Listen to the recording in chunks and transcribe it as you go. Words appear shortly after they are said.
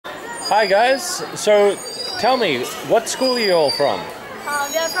Hi guys, so tell me, what school are you all from?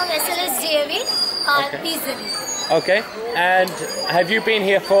 We are from SLSJV, Easily. Okay, and have you been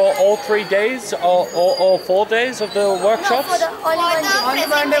here for all 3 days or 4 days of the workshops? No, for the only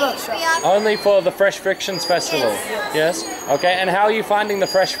one day workshop. Only for the Fresh Fictions Festival? Yes. Okay, and how are you finding the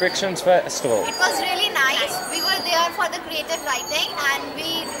Fresh Fictions Festival? It was really nice. We were there for the creative writing and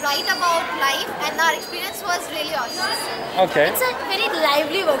we write about life and our experience was really awesome. Okay. It's a very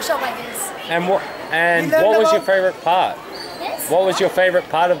lively workshop, I guess. And what was your favorite part? Yes? What was your favorite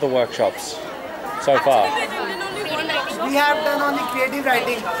part of the workshops so far? We have done only creative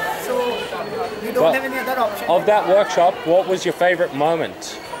writing, so we don't have any other option. Of that workshop, what was your favorite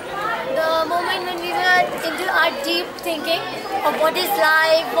moment? The moment when we were into our deep thinking of what is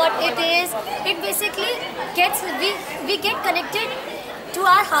life, what it is, it basically gets, we get connected to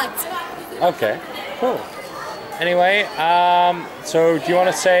our hearts. Okay, cool. Anyway, so do you want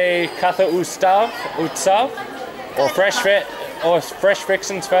to say Katha Utsav or Fresh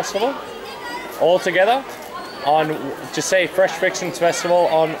Fictions Festival all together? Just say Fresh Fictions Festival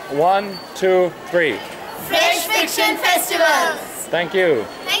on 1, 2, 3. Fresh Fiction Festival! Thank you.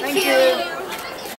 Thank you.